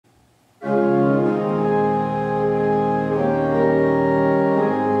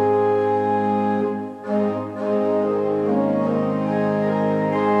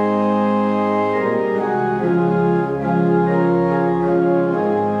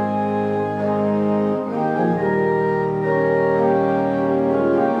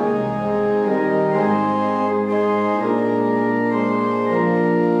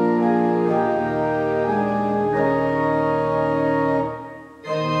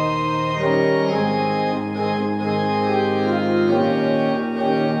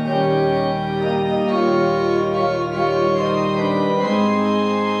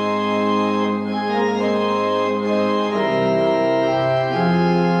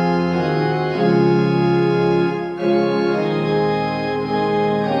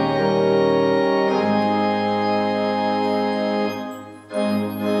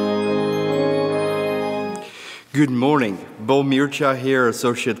Good morning. Bo Mircha here,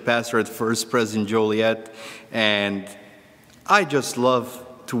 Associate Pastor at First Pres in Joliet, and I just love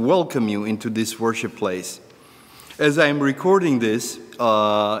to welcome you into this worship place. As I'm recording this,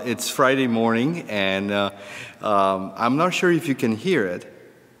 it's Friday morning, and I'm not sure if you can hear it.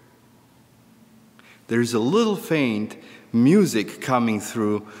 There's a little faint music coming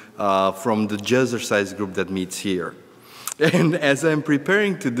through from the Jazzercise group that meets here. And as I'm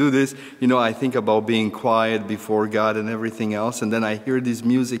preparing to do this, I think about being quiet before God and everything else. And then I hear this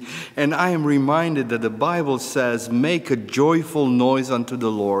music, and I am reminded that the Bible says, make a joyful noise unto the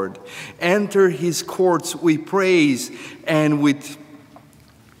Lord. Enter his courts with praise and with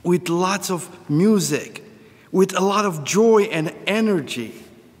lots of music, with a lot of joy and energy.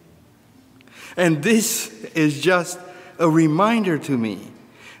 And this is just a reminder to me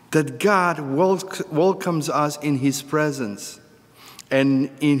that God welcomes us in his presence. And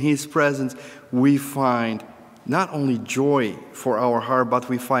in his presence, we find not only joy for our heart, but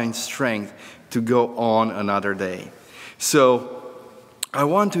we find strength to go on another day. So I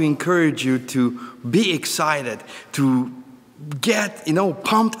want to encourage you to be excited, to get,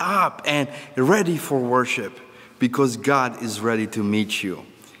 pumped up and ready for worship, because God is ready to meet you.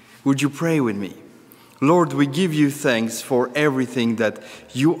 Would you pray with me? Lord, we give you thanks for everything that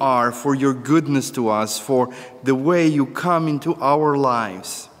you are, for your goodness to us, for the way you come into our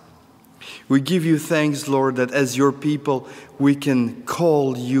lives. We give you thanks, Lord, that as your people, we can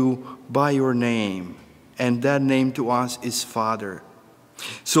call you by your name, and that name to us is Father.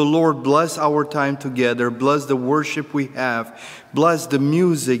 So, Lord, bless our time together. Bless the worship we have. Bless the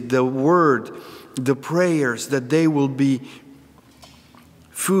music, the word, the prayers, that they will be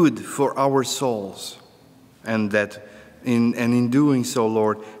food for our souls. And that in doing so,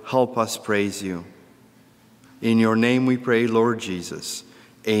 Lord, help us praise you. In your name we pray, Lord Jesus.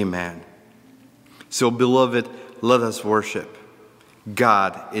 Amen. So, beloved, let us worship.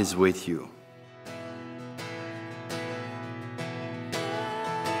 God is with you.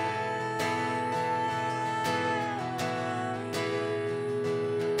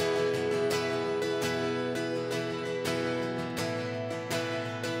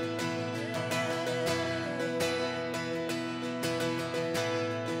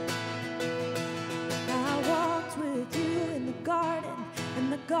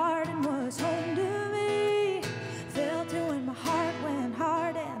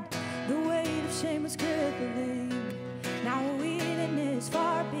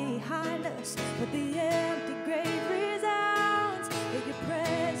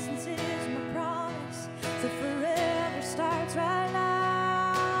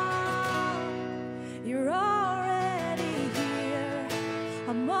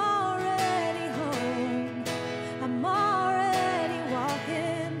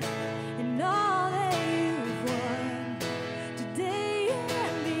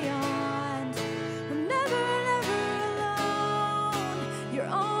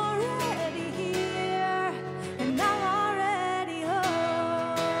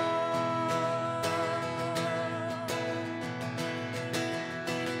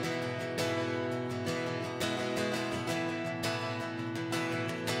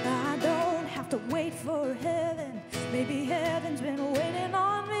 Wait for heaven, maybe heaven's been waiting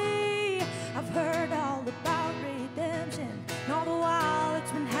on me. I've heard all about redemption, and all the while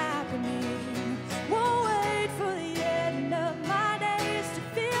it's been happening. Won't wait for the end of my days to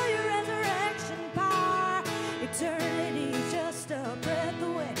feel your resurrection power. Eternity's just a breath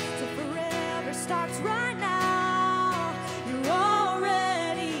away, so forever starts right now. You're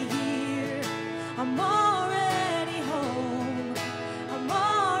already here, I'm already home, I'm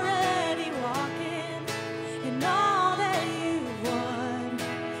already walking in all that you've won,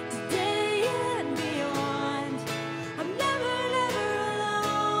 today and beyond. I'm never, never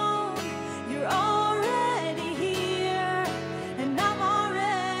alone. You're already here, and I'm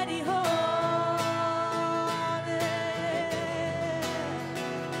already home.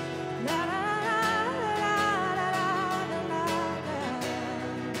 La, la, la, la, la, la, la.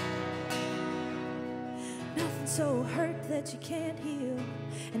 Nothing so hurt that you can't heal,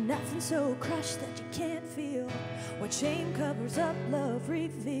 and nothing so crushed that you can't feel. What shame covers up, love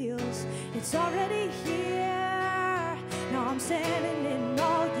reveals. It's already here. Now I'm standing in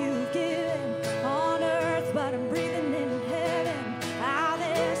all you've given on earth, but I'm breathing in heaven. Ah,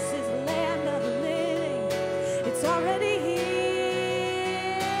 this is the land of the living. It's already here.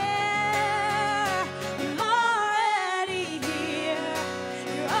 You're already here.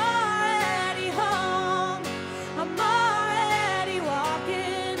 You're already home. I'm already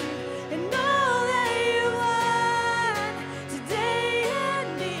walking in all that you want, today and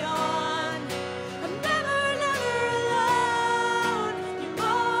beyond. I'm never, never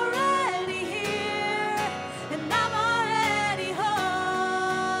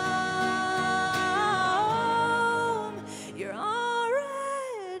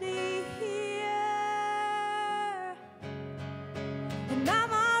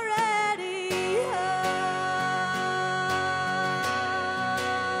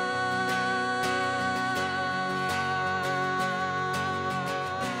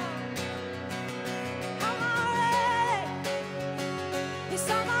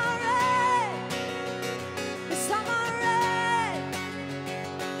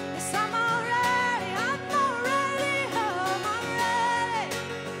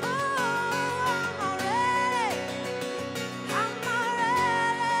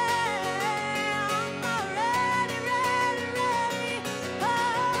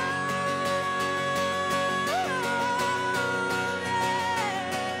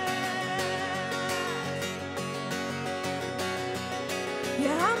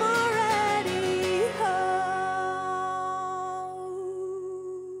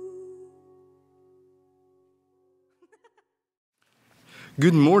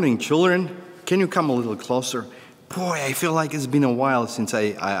Good morning, children. Can you come a little closer? Boy, I feel like it's been a while since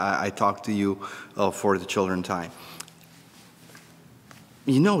I talked to you for the children time.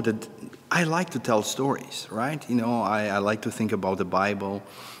 You know that I like to tell stories, right? You know, I like to think about the Bible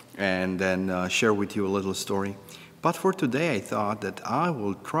and then share with you a little story. But for today, I thought that I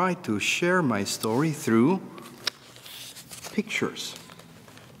will try to share my story through pictures.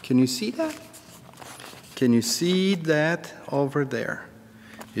 Can you see that? Can you see that over there?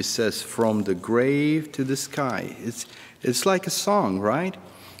 It says, from the grave to the sky. It's like a song, right?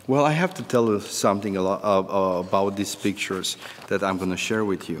 Well, I have to tell you something about these pictures that I'm going to share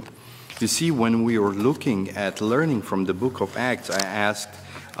with you. You see, when we were looking at learning from the book of Acts, I asked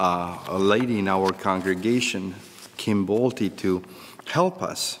a lady in our congregation, Kim Bolte, to help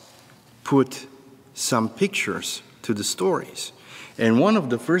us put some pictures to the stories. And one of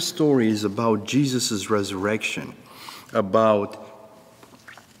the first stories is about Jesus' resurrection, about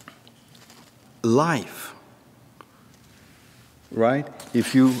life, right?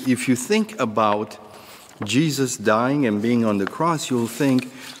 If you think about Jesus dying and being on the cross, you'll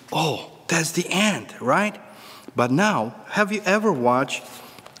think, oh, that's the end, right? But now, have you ever watched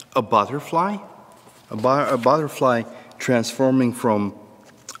a butterfly? A butterfly transforming from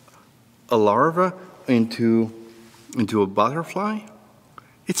a larva into a butterfly?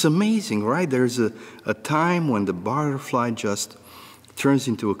 It's amazing, right? There's a time when the butterfly just turns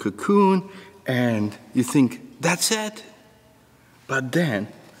into a cocoon and you think, that's it. But then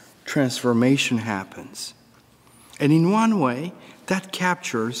transformation happens. And in one way, that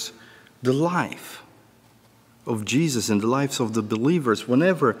captures the life of Jesus and the lives of the believers.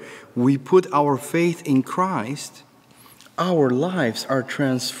 Whenever we put our faith in Christ, our lives are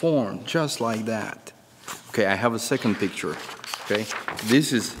transformed just like that. Okay, I have a second picture. Okay,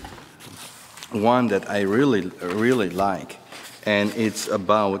 this is one that I really like, and it's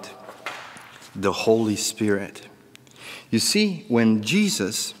about the Holy Spirit. You see, when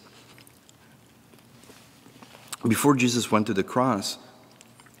Jesus, before Jesus went to the cross,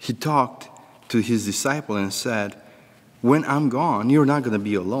 he talked to his disciple and said, when I'm gone, you're not going to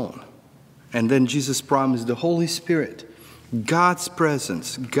be alone. And then Jesus promised the Holy Spirit, God's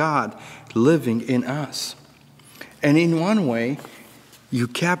presence, God living in us. And in one way, you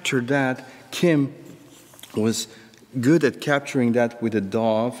capture that. Kim was good at capturing that with a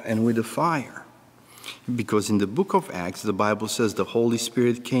dove and with a fire. Because in the book of Acts, the Bible says the Holy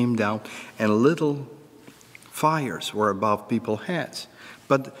Spirit came down and little fires were above people's heads.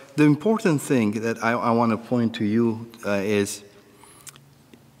 But the important thing that I want to point to you is,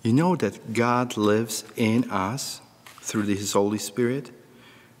 you know that God lives in us through His Holy Spirit?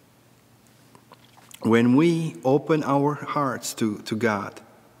 When we open our hearts to God,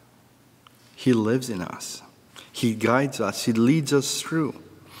 He lives in us. He guides us. He leads us through.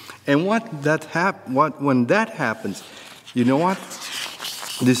 And when that happens, you know what?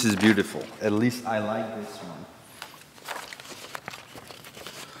 This is beautiful. At least I like this one.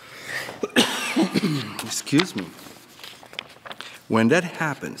 Excuse me. When that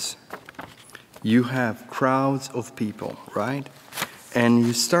happens, you have crowds of people, right? And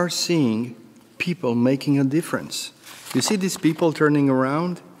you start seeing people making a difference. You see these people turning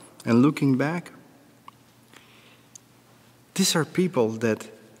around and looking back? These are people that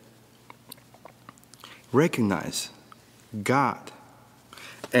recognize God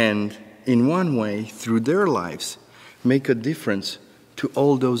and in one way, through their lives, make a difference to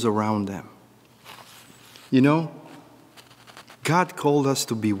all those around them. You know, God called us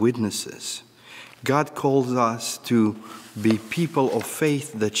to be witnesses. God calls us to be people of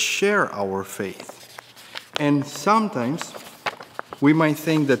faith that share our faith. And sometimes we might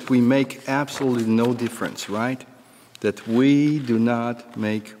think that we make absolutely no difference, right? That we do not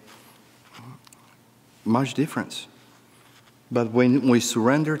make much difference. But when we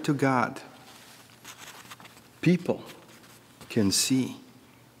surrender to God, people can see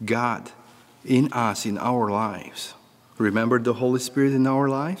God in us, in our lives. Remember the Holy Spirit in our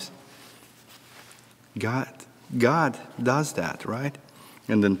lives? God does that, right?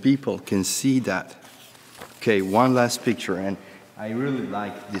 And then people can see that. Okay, one last picture, and I really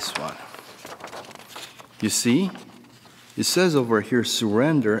like this one. You see? It says over here,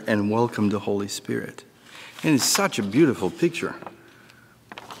 surrender and welcome the Holy Spirit. And it's such a beautiful picture.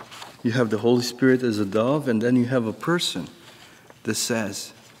 You have the Holy Spirit as a dove, and then you have a person that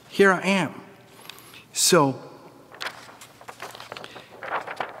says, here I am. So,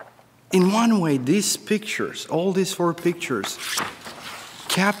 in one way, these pictures, all these 4 pictures,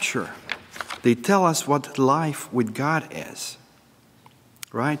 they tell us what life with God is,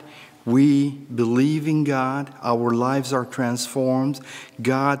 right? We believe in God. Our lives are transformed.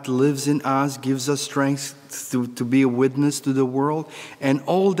 God lives in us, gives us strength to be a witness to the world. And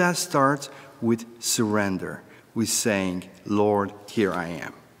all that starts with surrender, with saying, Lord, here I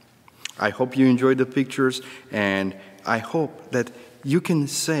am. I hope you enjoyed the pictures, and I hope that you can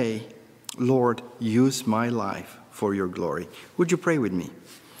say, Lord, use my life for your glory. Would you pray with me?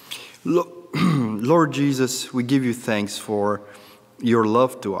 Lord Jesus, we give you thanks for your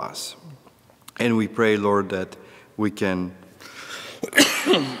love to us. And we pray, Lord, that we can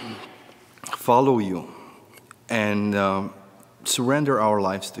follow you and surrender our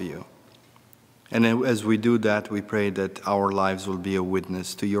lives to you. And as we do that, we pray that our lives will be a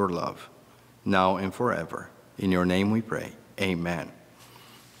witness to your love, now and forever. In your name we pray. Amen.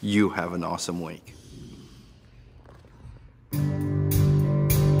 You have an awesome week.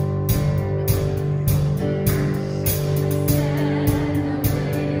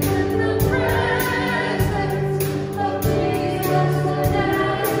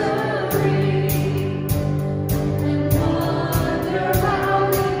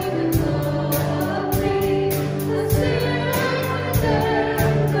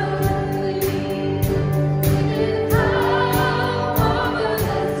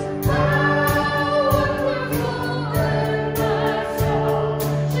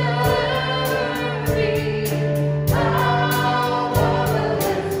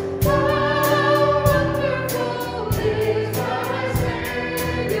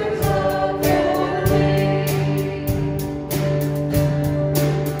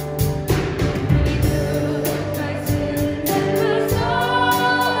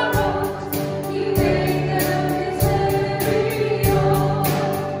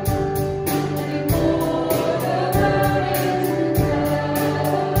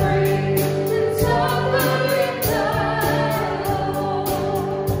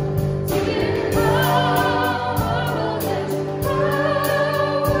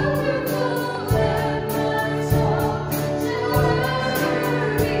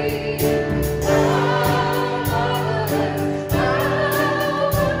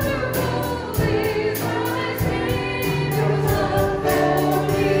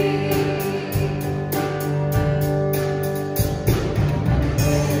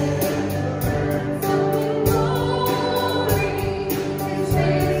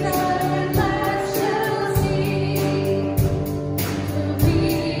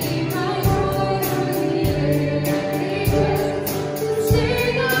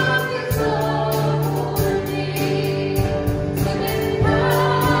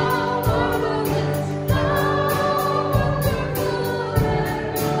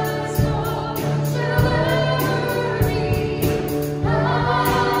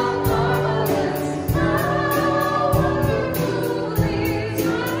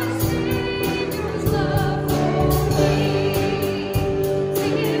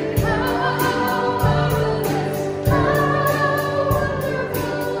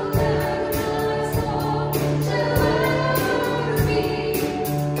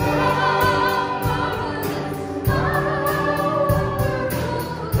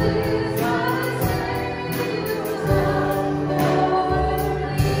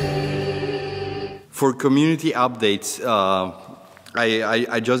 For community updates,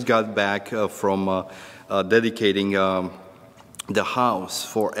 I just got back from dedicating the house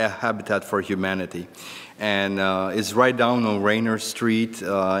for a Habitat for Humanity. And it's right down on Rainer Street,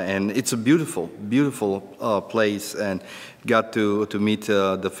 and it's a beautiful, beautiful place, and got to meet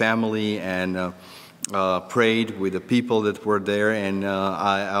the family and prayed with the people that were there, and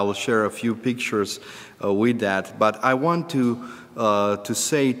I will share a few pictures with that. But I want to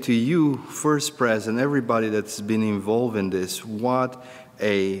say to you, First Pres, and everybody that's been involved in this, what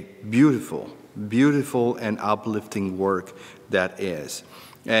a beautiful, beautiful and uplifting work that is.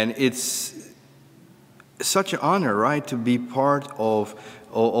 And it's such an honor, right, to be part of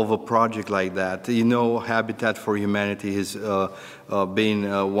a project like that. You know, Habitat for Humanity has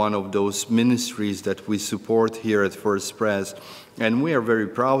been one of those ministries that we support here at First Pres, and we are very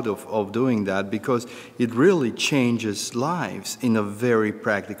proud of doing that because it really changes lives in a very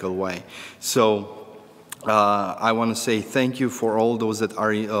practical way. So I want to say thank you for all those that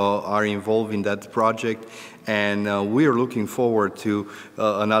are involved in that project, and we are looking forward to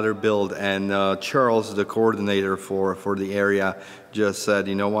another build. And Charles, the coordinator for the area, just said,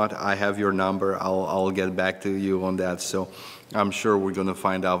 you know what, I have your number, I'll get back to you on that. So I'm sure we're going to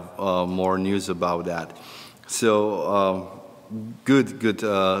find out more news about that. So good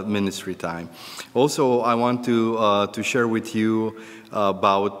ministry time. Also, I want to share with you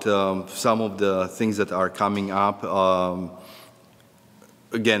about some of the things that are coming up.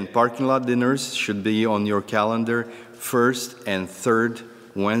 Again, parking lot dinners should be on your calendar, first and third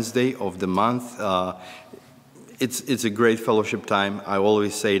Wednesday of the month. It's a great fellowship time. I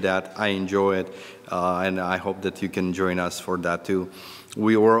always say that. I enjoy it, and I hope that you can join us for that too.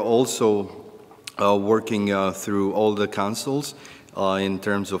 We were also working through all the councils in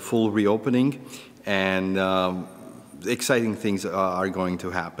terms of full reopening, and exciting things are going to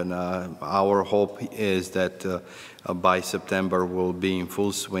happen. Our hope is that by September we'll be in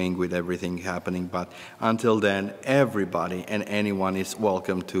full swing with everything happening, but until then, everybody and anyone is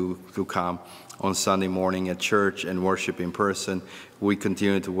welcome to come on Sunday morning at church and worship in person. We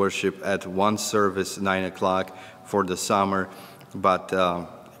continue to worship at one service, 9 o'clock for the summer, but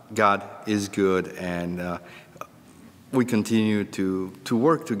God is good, and we continue to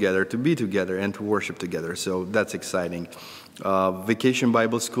work together, to be together, and to worship together. So that's exciting. Vacation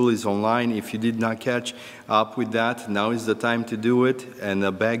Bible School is online. If you did not catch up with that, now is the time to do it, and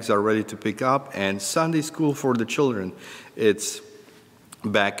the bags are ready to pick up. And Sunday School for the children, it's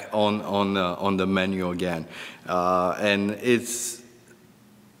back on the menu again. And it's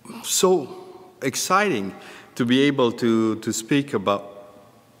so exciting to be able to speak about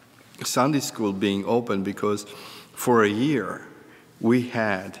Sunday School being open, because for a year we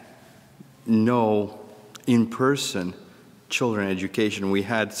had no in-person children education. We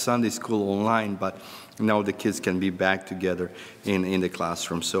had Sunday School online, but now the kids can be back together in the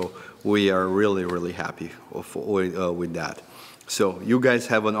classroom. So we are really, really happy with that. So you guys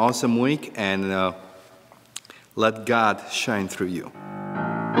have an awesome week, and let God shine through you.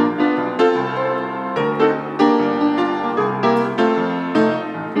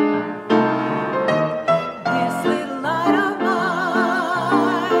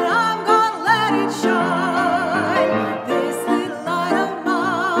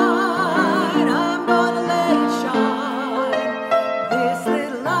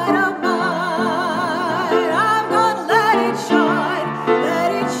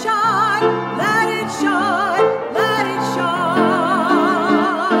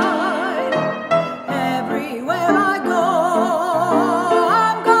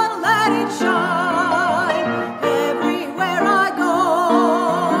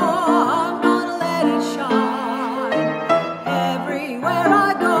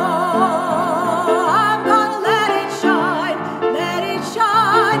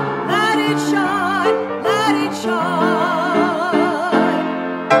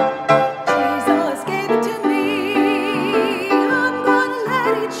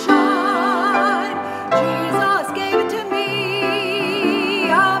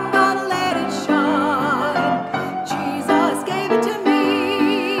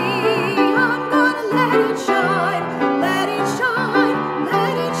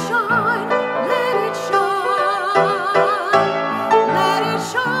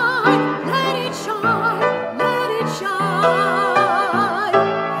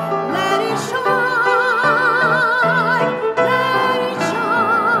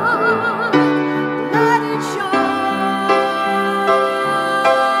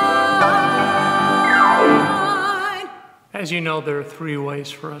 As you know, there are three ways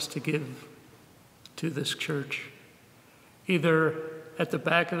for us to give to this church. Either at the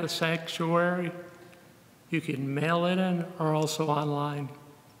back of the sanctuary, you can mail it in, or also online.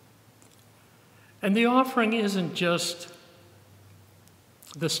 And the offering isn't just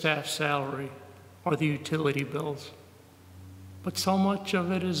the staff salary or the utility bills, but so much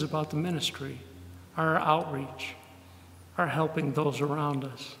of it is about the ministry, our outreach, our helping those around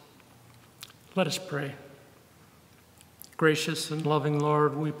us. Let us pray. Gracious and loving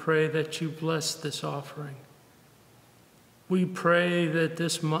Lord, we pray that you bless this offering. We pray that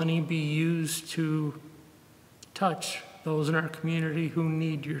this money be used to touch those in our community who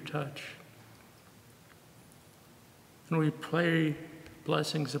need your touch. And we pray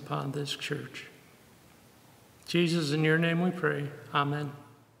blessings upon this church. Jesus, in your name we pray. Amen.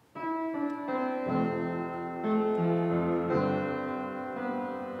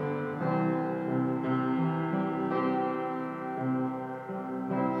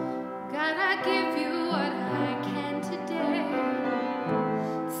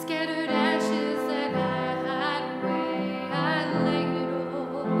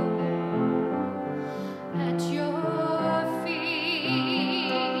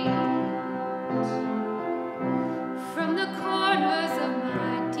 From the corners of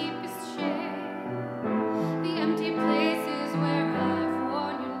my deepest shame,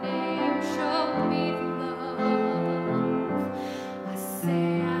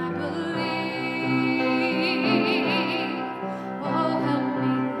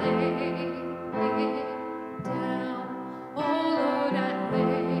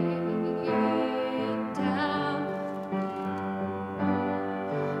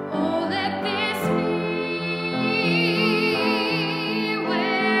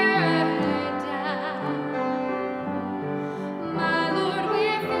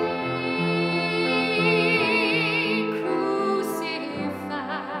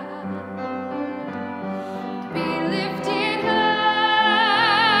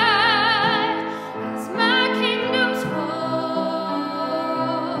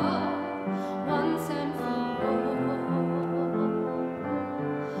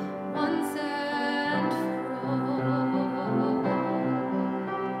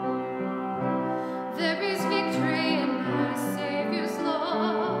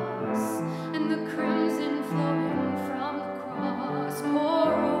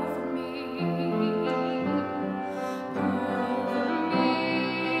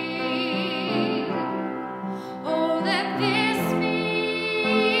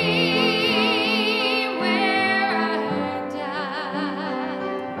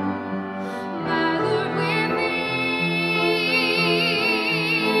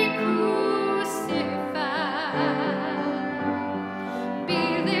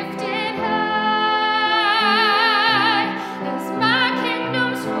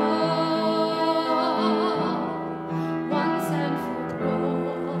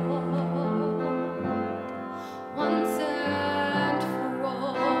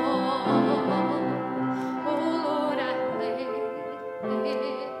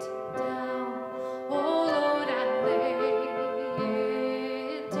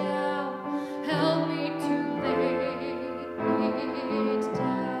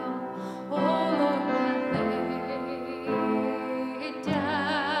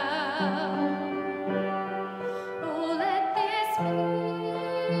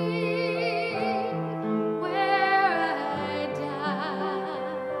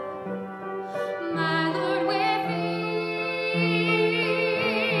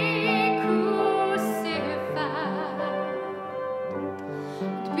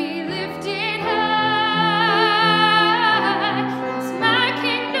 be lifted high as my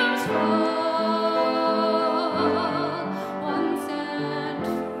kingdoms fall once and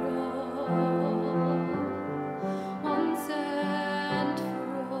for all, once and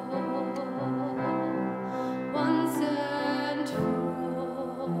for all, once and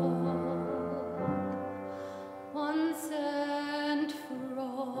for all, once and for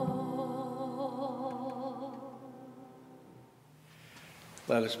all.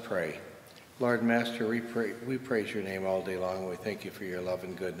 Let us pray. Lord Master, we praise your name all day long. We thank you for your love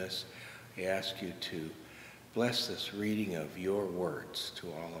and goodness. We ask you to bless this reading of your words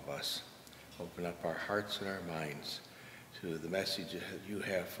to all of us. Open up our hearts and our minds to the message that you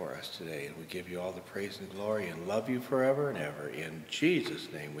have for us today. And we give you all the praise and glory and love you forever and ever. In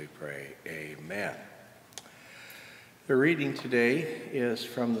Jesus' name we pray. Amen. The reading today is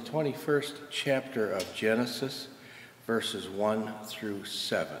from the 21st chapter of Genesis, verses 1 through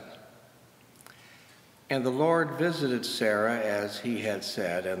 7. And the Lord visited Sarah as he had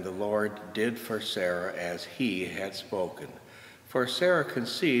said, and the Lord did for Sarah as he had spoken. For Sarah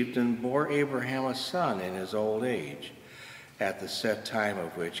conceived and bore Abraham a son in his old age, at the set time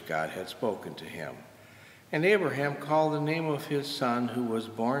of which God had spoken to him. And Abraham called the name of his son who was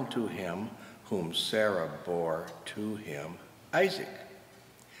born to him, whom Sarah bore to him, Isaac.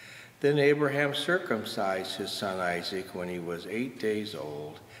 Then Abraham circumcised his son Isaac when he was 8 days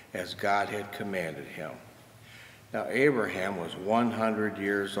old, as God had commanded him. Now Abraham was 100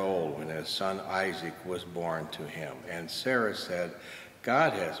 years old when his son Isaac was born to him. And Sarah said,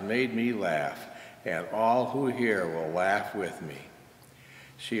 God has made me laugh, and all who hear will laugh with me.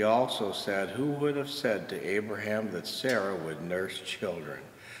 She also said, who would have said to Abraham that Sarah would nurse children?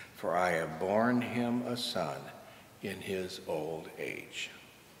 For I have borne him a son in his old age.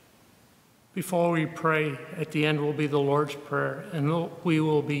 Before we pray, at the end will be the Lord's Prayer, and we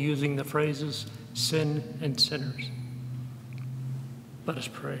will be using the phrases sin and sinners. Let us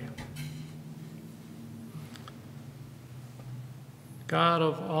pray. God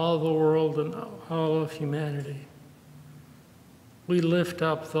of all the world and all of humanity, we lift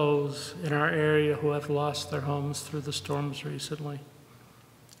up those in our area who have lost their homes through the storms recently.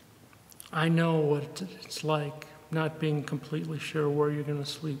 I know what it's like not being completely sure where you're going to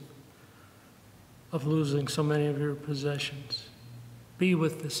sleep, of losing so many of your possessions. Be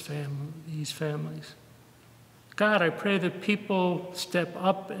with these families. God, I pray that people step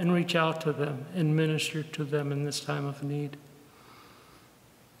up and reach out to them and minister to them in this time of need.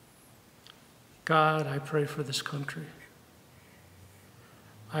 God, I pray for this country.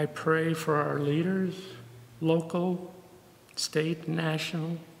 I pray for our leaders, local, state,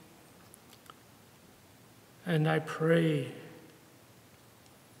 national. And I pray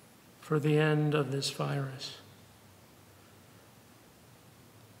for the end of this virus.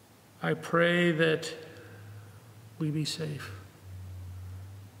 I pray that we be safe,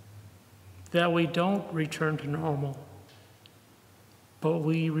 that we don't return to normal, but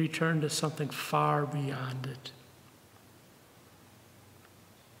we return to something far beyond it.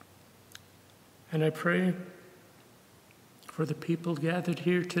 And I pray for the people gathered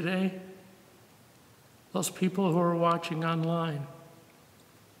here today, those people who are watching online.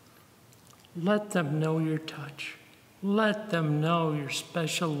 Let them know your touch. Let them know your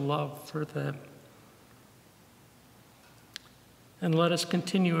special love for them. And let us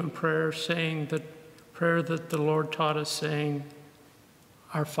continue in prayer, saying the prayer that the Lord taught us, saying,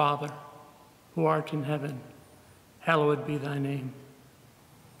 Our Father, who art in heaven, hallowed be thy name.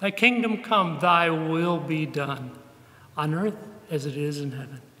 Thy kingdom come, thy will be done, on earth as it is in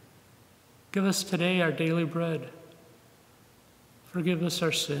heaven. Give us today our daily bread. Forgive us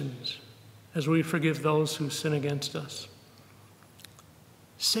our sins, as we forgive those who sin against us.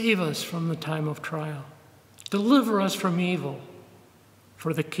 Save us from the time of trial. Deliver us from evil,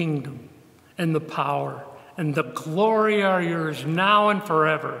 for the kingdom and the power and the glory are yours now and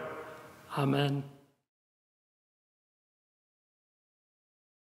forever. Amen.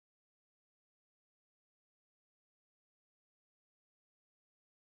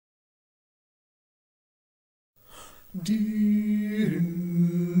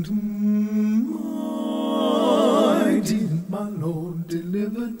 Didn't my Lord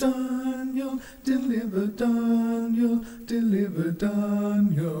deliver Daniel, deliver Daniel, deliver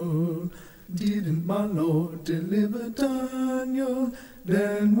Daniel? Didn't my Lord deliver Daniel?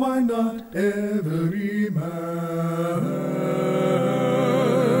 Then why not every man?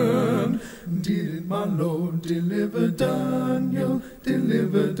 Didn't my Lord deliver Daniel,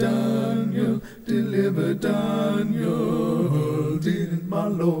 deliver Daniel, deliver Daniel? Didn't my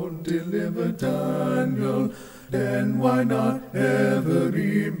Lord deliver Daniel? then why not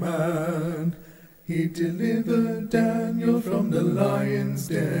every man? He delivered Daniel from the lion's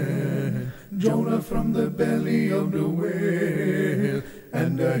den, Jonah from the belly of the whale,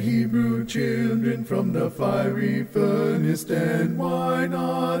 and the Hebrew children from the fiery furnace. Then why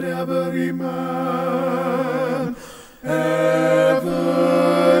not every man? Every.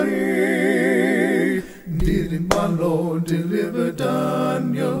 Didn't my Lord deliver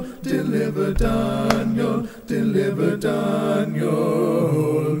Daniel, deliver Daniel, deliver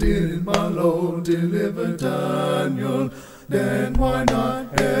Daniel? Didn't my Lord deliver Daniel? Then why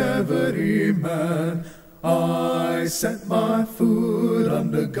not every man? I set my foot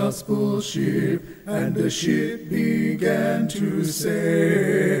on the gospel ship, and the ship began to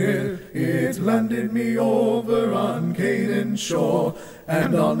sail. It landed me over on Canaan shore,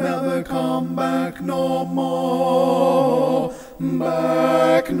 and I'll never come back no more,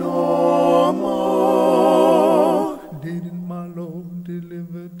 back no more. Didn't my Lord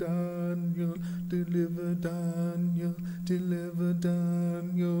deliver Daniel, deliver Daniel, deliver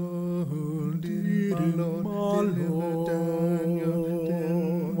Daniel? Didn't my Lord deliver Daniel?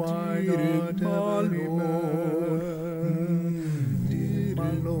 Then why not every man? Did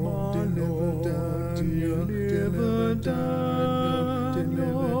my Lord deliver Daniel, deliver Daniel,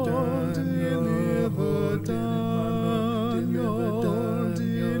 deliver Daniel, deliver Daniel, deliver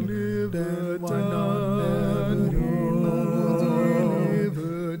Daniel? Then why not every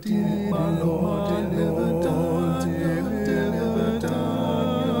man? Did my Lord deliver Daniel, deliver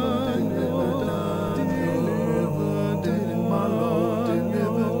Daniel, deliver Daniel? Did my Lord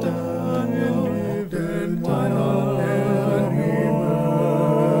deliver Daniel? Then why not every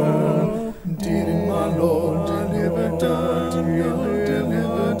man? Did my Lord deliver Daniel,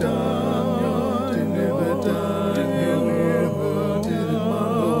 deliver Daniel, deliver Daniel? Did my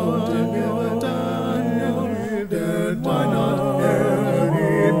Lord deliver Daniel? Then why not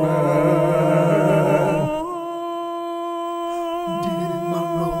every man? Did my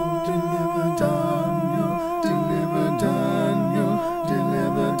Lord deliver Daniel, deliver Daniel,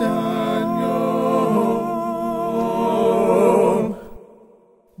 deliver Daniel?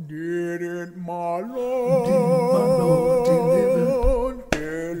 Didn't my Lord deliver Daniel,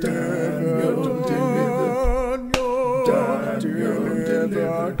 deliver Daniel,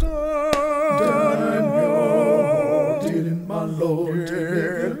 deliver Daniel? Didn't my Lord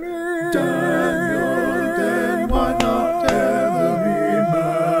deliver Daniel? Then why not every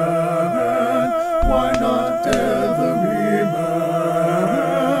man? Why not every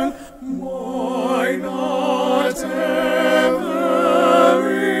man? Why not every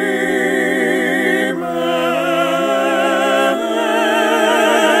man?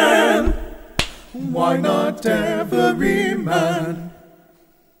 Why not every man?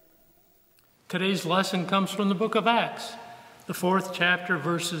 Today's lesson comes from the book of Acts, the 4th chapter,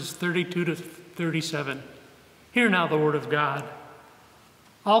 verses 32 to 37. Hear now the word of God.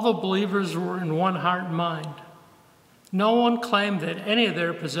 All the believers were in one heart and mind. No one claimed that any of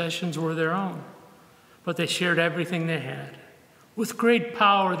their possessions were their own, but they shared everything they had. With great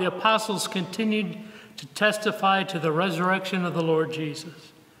power, the apostles continued to testify to the resurrection of the Lord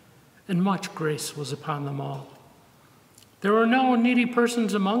Jesus, and much grace was upon them all. There were no needy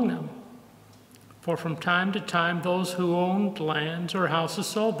persons among them, for from time to time those who owned lands or houses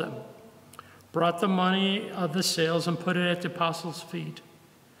sold them, brought the money of the sales and put it at the apostles' feet,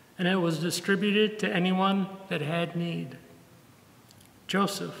 and it was distributed to anyone that had need.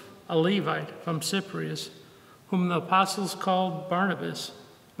 Joseph, a Levite from Cyprus, whom the apostles called Barnabas,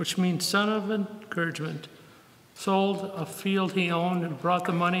 which means son of encouragement, sold a field he owned and brought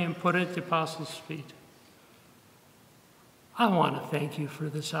the money and put it at the apostles' feet. I want to thank you for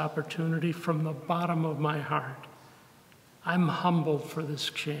this opportunity from the bottom of my heart. I'm humbled for this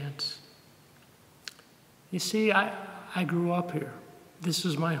chance. You see, I grew up here. This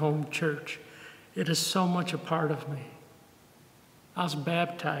is my home church. It is so much a part of me. I was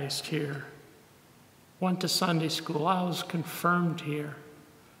baptized here, went to Sunday school. I was confirmed here,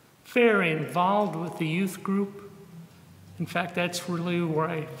 very involved with the youth group. In fact, that's really where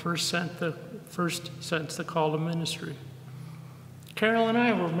I first sensed the call to ministry. Carol and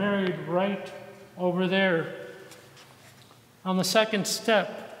I were married right over there. On the second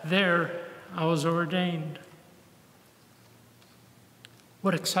step there, I was ordained.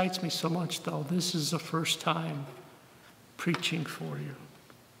 What excites me so much, though, this is the first time preaching for you.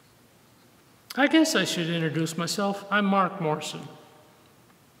 I guess I should introduce myself. I'm Mark Morrison.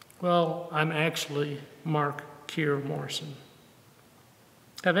 Well, I'm actually Mark Keir Morrison.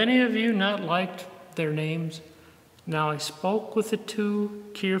 Have any of you not liked their names? Now, I spoke with the two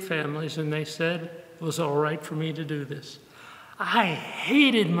Keir families, and they said it was all right for me to do this. I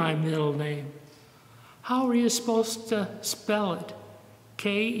hated my middle name. How are you supposed to spell it?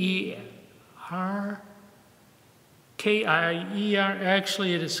 K-E-R? K-I-E-R?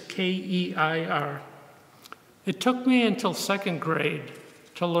 Actually, it is K-E-I-R. It took me until second grade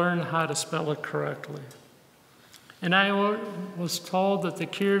to learn how to spell it correctly. And I was told that the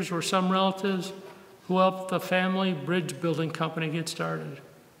Keers were some relatives who helped the family bridge building company get started.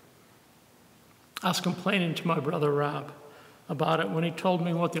 I was complaining to my brother Rob about it when he told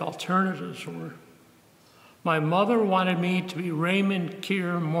me what the alternatives were. My mother wanted me to be Raymond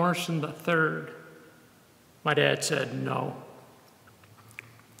Keir Morrison III. My dad said no.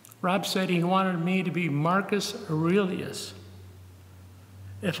 Rob said he wanted me to be Marcus Aurelius.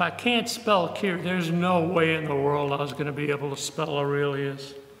 If I can't spell Keir, there's no way in the world I was going to be able to spell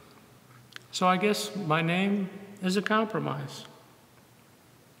Aurelius. So I guess my name is a compromise.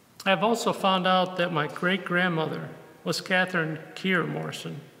 I've also found out that my great-grandmother was Catherine Keir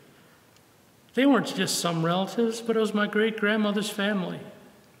Morrison. They weren't just some relatives, but it was my great-grandmother's family.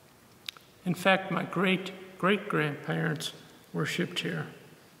 In fact, my great-great-grandparents worshipped here.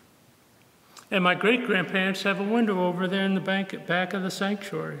 And my great-grandparents have a window over there in the back of the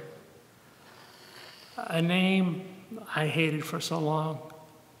sanctuary. A name I hated for so long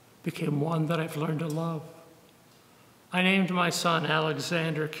became one that I've learned to love. I named my son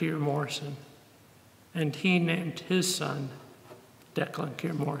Alexander Keir Morrison, and he named his son Declan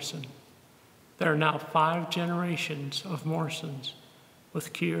Keir Morrison. There are now 5 generations of Morrisons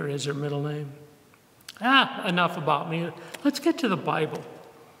with Keir as their middle name. Enough about me. Let's get to the Bible.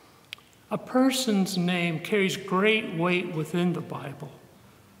 A person's name carries great weight within the Bible.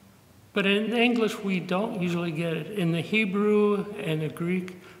 But in English, we don't usually get it. In the Hebrew and the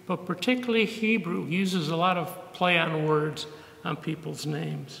Greek, but particularly Hebrew, uses a lot of play on words on people's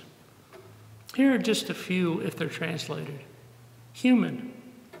names. Here are just a few if they're translated. Human,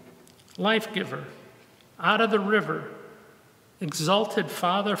 life giver, out of the river, exalted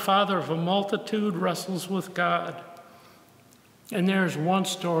father, father of a multitude, wrestles with God. And there's one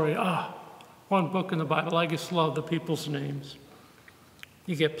story, one book in the Bible. I just love the people's names.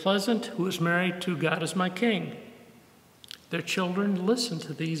 You get Pleasant, who is married to God is my king. Their children, listen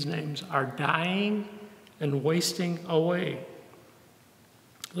to these names, are dying and wasting away.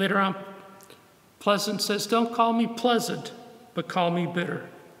 Later on, Pleasant says, don't call me pleasant, but call me bitter.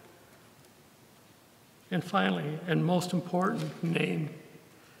 And finally, and most important name,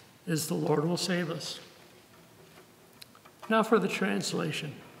 is the Lord will save us. Now for the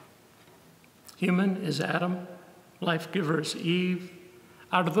translation. Human is Adam, life giver is Eve,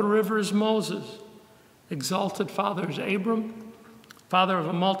 out of the river is Moses, exalted father is Abram, father of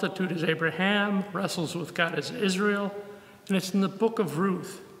a multitude is Abraham, wrestles with God is Israel, and it's in the book of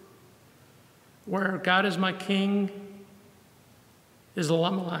Ruth, where God is my king is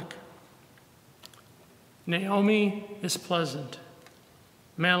Elimelech. Naomi is pleasant.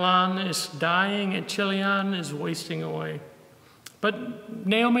 Mahlon is dying, and Chilion is wasting away. But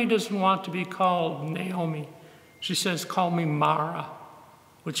Naomi doesn't want to be called Naomi. She says, call me Mara,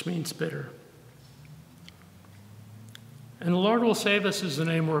 which means bitter. And the Lord will save us is a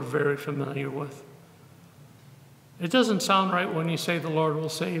name we're very familiar with. It doesn't sound right when you say the Lord will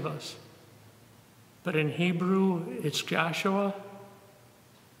save us. But in Hebrew, it's Joshua.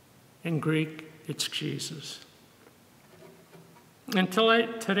 In Greek, it's Jesus. In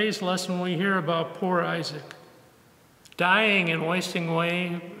today's lesson, we hear about poor Isaac. Dying and wasting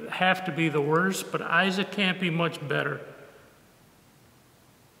away have to be the worst, but Isaac can't be much better.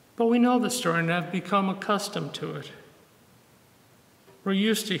 But we know the story and have become accustomed to it. We're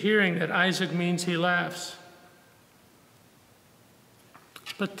used to hearing that Isaac means he laughs.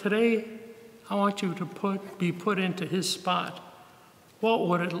 But today, I want you to be put into his spot. What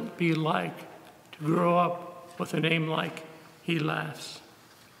would it be like to grow up with a name like he laughs?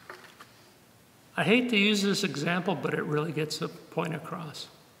 I hate to use this example, but it really gets the point across.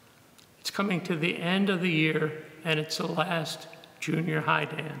 It's coming to the end of the year, and it's the last junior high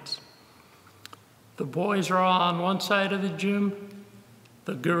dance. The boys are all on one side of the gym,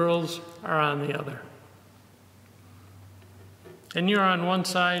 the girls are on the other. And you're on one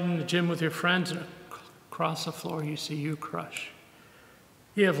side in the gym with your friends, and across the floor you see your crush.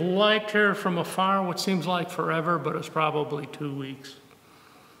 You have liked her from afar, what seems like forever, but it's probably 2 weeks.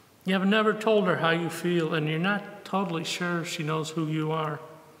 You have never told her how you feel, and you're not totally sure she knows who you are.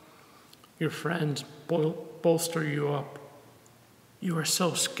 Your friends bolster you up. You are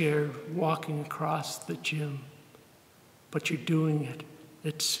so scared walking across the gym, but you're doing it.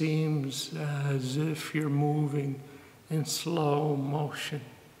 It seems as if you're moving in slow motion.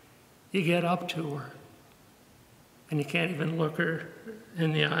 You get up to her, and you can't even look her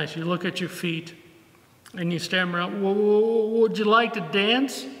in the eyes. You look at your feet, and you stammer out, would you like to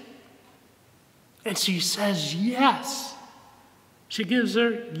dance? And she says yes. She gives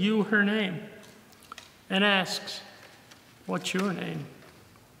you her name and asks, what's your name?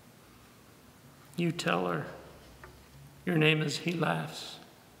 You tell her, your name is He Laughs.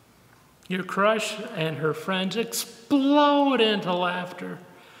 Your crush and her friends explode into laughter.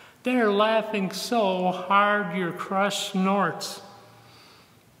 They're laughing so hard your crush snorts.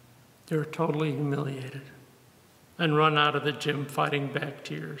 They're totally humiliated and run out of the gym fighting back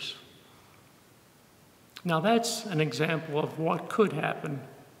tears. Now that's an example of what could happen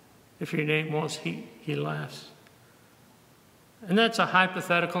if your name was He Laughs. And that's a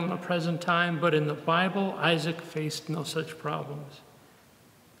hypothetical in the present time, but in the Bible, Isaac faced no such problems.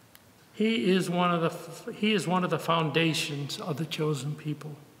 He is one of the foundations of the chosen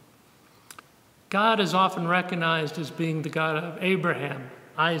people. God is often recognized as being the God of Abraham,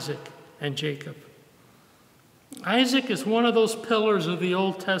 Isaac, and Jacob. Isaac is one of those pillars of the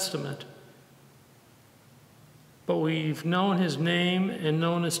Old Testament. But we've known his name and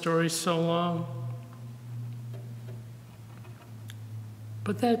known his story so long.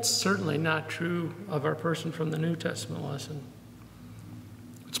 But that's certainly not true of our person from the New Testament lesson.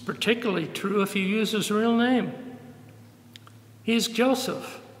 It's particularly true if you use his real name. He's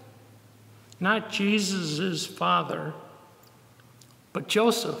Joseph, not Jesus' father, but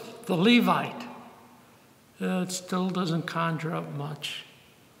Joseph, the Levite. It still doesn't conjure up much.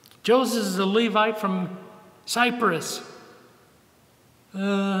 Joseph is a Levite from Cyprus.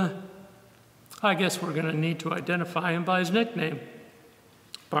 I guess we're going to need to identify him by his nickname,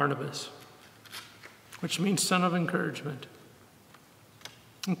 Barnabas, which means son of encouragement.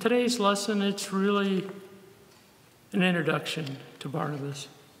 In today's lesson, it's really an introduction to Barnabas.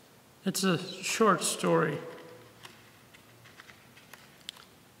 It's a short story.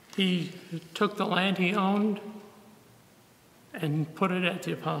 He took the land he owned and put it at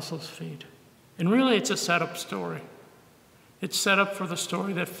the apostles' feet. And really, it's a setup story. It's set up for the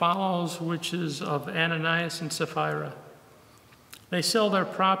story that follows, which is of Ananias and Sapphira. They sell their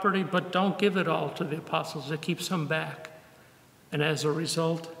property, but don't give it all to the apostles. It keeps them back. And as a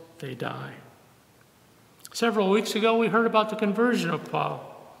result, they die. Several weeks ago, we heard about the conversion of Paul.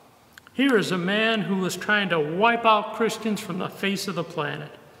 Here is a man who was trying to wipe out Christians from the face of the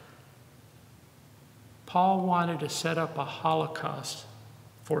planet. Paul wanted to set up a Holocaust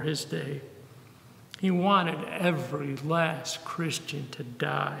for his day. He wanted every last Christian to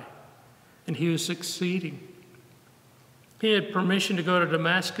die, and he was succeeding. He had permission to go to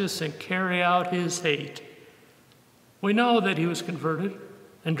Damascus and carry out his hate. We know that he was converted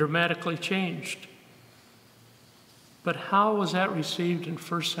and dramatically changed. But how was that received in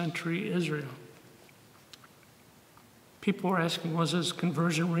first century Israel? People were asking, was his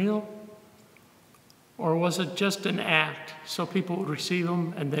conversion real? Or was it just an act so people would receive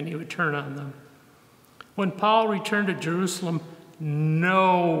him and then he would turn on them? When Paul returned to Jerusalem,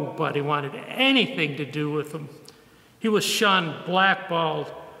 nobody wanted anything to do with him. He was shunned,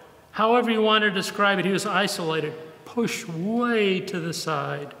 blackballed. However you want to describe it, he was isolated, pushed way to the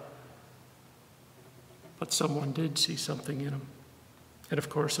side. But someone did see something in him. And of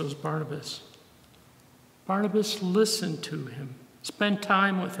course, it was Barnabas. Barnabas listened to him, spent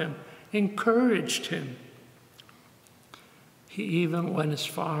time with him, encouraged him. He even went as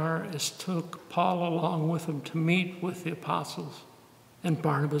far as took Paul along with him to meet with the apostles, and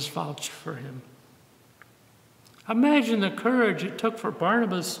Barnabas vouched for him. Imagine the courage it took for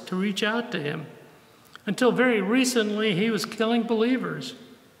Barnabas to reach out to him. Until very recently, he was killing believers.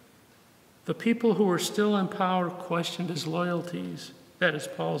 The people who were still in power questioned his loyalties, that is,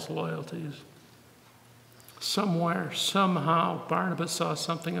 Paul's loyalties. Somewhere, somehow, Barnabas saw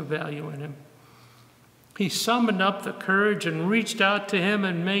something of value in him. He summoned up the courage and reached out to him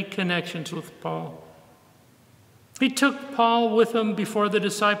and made connections with Paul. He took Paul with him before the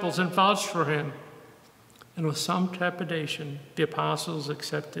disciples and vouched for him. And with some trepidation, the apostles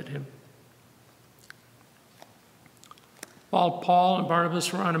accepted him. While Paul and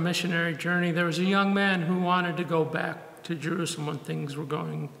Barnabas were on a missionary journey, there was a young man who wanted to go back to Jerusalem when things were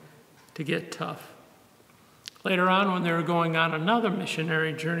going to get tough. Later on, when they were going on another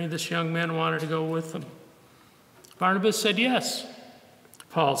missionary journey, this young man wanted to go with them. Barnabas said yes.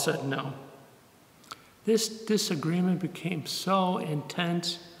 Paul said no. This disagreement became so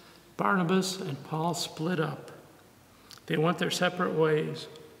intense, Barnabas and Paul split up. They went their separate ways,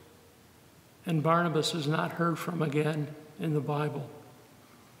 and Barnabas is not heard from again in the Bible.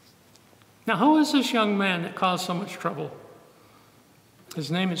 Now, who is this young man that caused so much trouble? His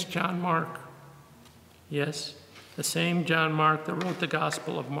name is John Mark. Yes, the same John Mark that wrote the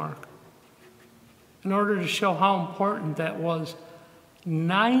Gospel of Mark. In order to show how important that was,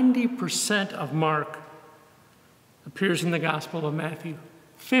 90% of Mark appears in the Gospel of Matthew.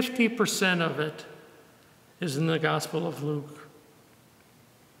 50% of it is in the Gospel of Luke.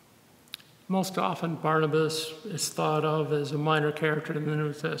 Most often, Barnabas is thought of as a minor character in the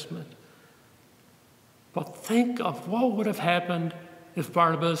New Testament. But think of what would have happened if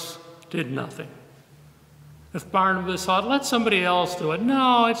Barnabas did nothing. If Barnabas thought, let somebody else do it.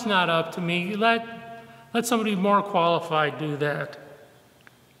 No, it's not up to me. Let somebody more qualified do that.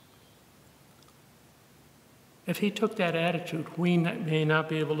 If he took that attitude, we may not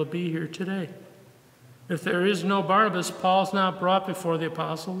be able to be here today. If there is no Barnabas, Paul's not brought before the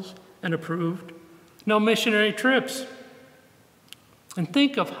apostles and approved. No missionary trips. And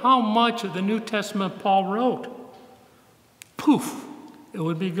think of how much of the New Testament Paul wrote. Poof, it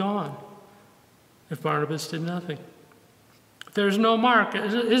would be gone if Barnabas did nothing. There's no Mark.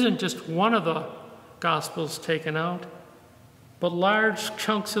 It isn't just one of the Gospels taken out, but large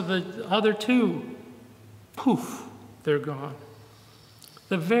chunks of the other two. Poof, they're gone.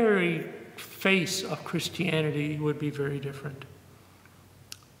 The very face of Christianity would be very different.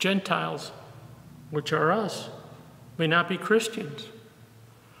 Gentiles, which are us, may not be Christians.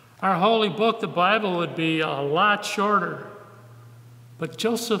 Our holy book, the Bible, would be a lot shorter. But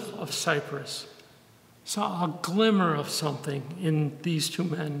Joseph of Cyprus saw a glimmer of something in these two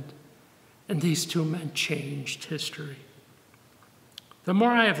men, and these two men changed history. The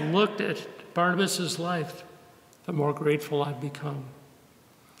more I have looked at Barnabas' life, the more grateful I've become.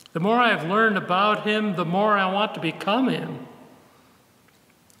 The more I have learned about him, the more I want to become him.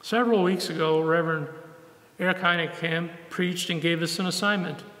 Several weeks ago, Reverend Eric Heinekamp preached and gave us an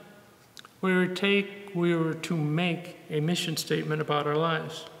assignment. We were to make a mission statement about our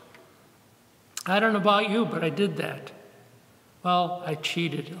lives. I don't know about you, but I did that. Well, I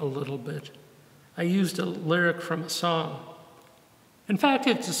cheated a little bit. I used a lyric from a song. In fact,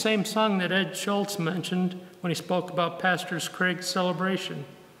 it's the same song that Ed Schultz mentioned when he spoke about Pastor Craig's celebration.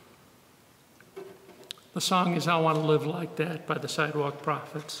 The song is I Want to Live Like That by the Sidewalk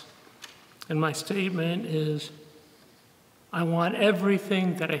Prophets. And my statement is, I want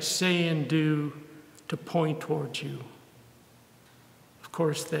everything that I say and do to point towards you. Of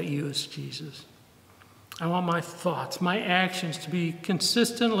course, that you is Jesus. I want my thoughts, my actions to be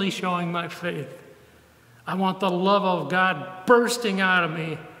consistently showing my faith. I want the love of God bursting out of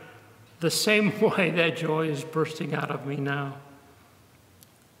me the same way that joy is bursting out of me now.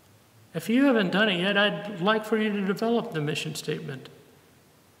 If you haven't done it yet, I'd like for you to develop the mission statement.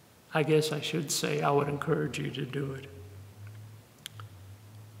 I guess I should say I would encourage you to do it.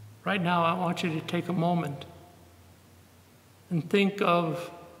 Right now, I want you to take a moment and think of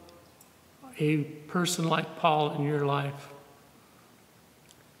a person like Paul in your life.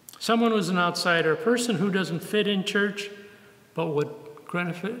 Someone who's an outsider, a person who doesn't fit in church, but would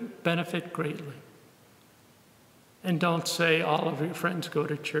benefit greatly. And don't say all of your friends go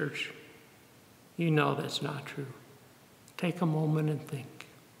to church. You know that's not true. Take a moment and think.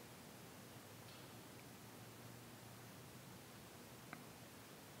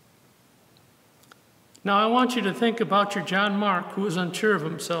 Now I want you to think about your John Mark, who is unsure of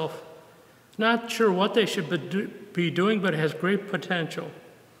himself, not sure what they should be doing, but has great potential.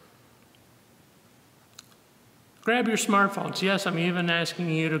 Grab your smartphones. Yes, I'm even asking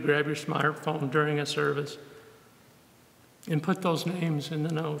you to grab your smartphone during a service and put those names in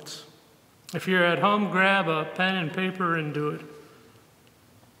the notes. If you're at home, grab a pen and paper and do it.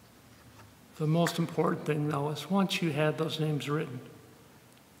 The most important thing, though, is once you have those names written,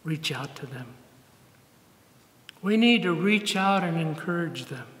 reach out to them. We need to reach out and encourage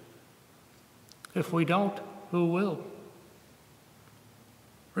them. If we don't, who will?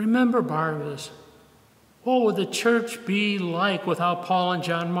 Remember Barnabas. What would the church be like without Paul and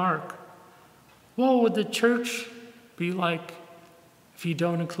John Mark? What would the church be like if you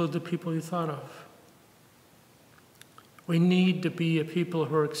don't include the people you thought of? We need to be a people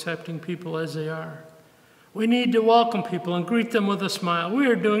who are accepting people as they are. We need to welcome people and greet them with a smile. We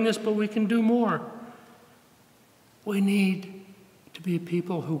are doing this, but we can do more. We need to be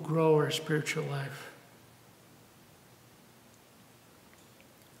people who grow our spiritual life.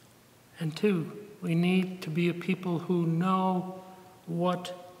 And two, we need to be a people who know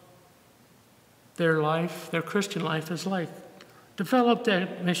what their life, their Christian life is like. Develop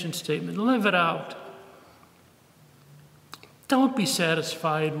that mission statement. Live it out. Don't be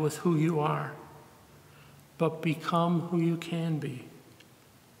satisfied with who you are, but become who you can be.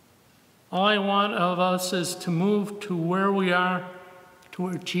 All I want of us is to move to where we are to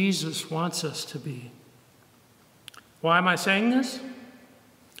where Jesus wants us to be. Why am I saying this?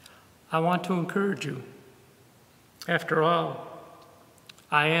 I want to encourage you. After all,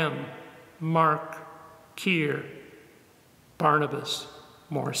 I am Mark Keir Barnabas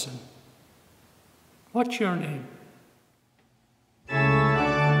Morrison. What's your name?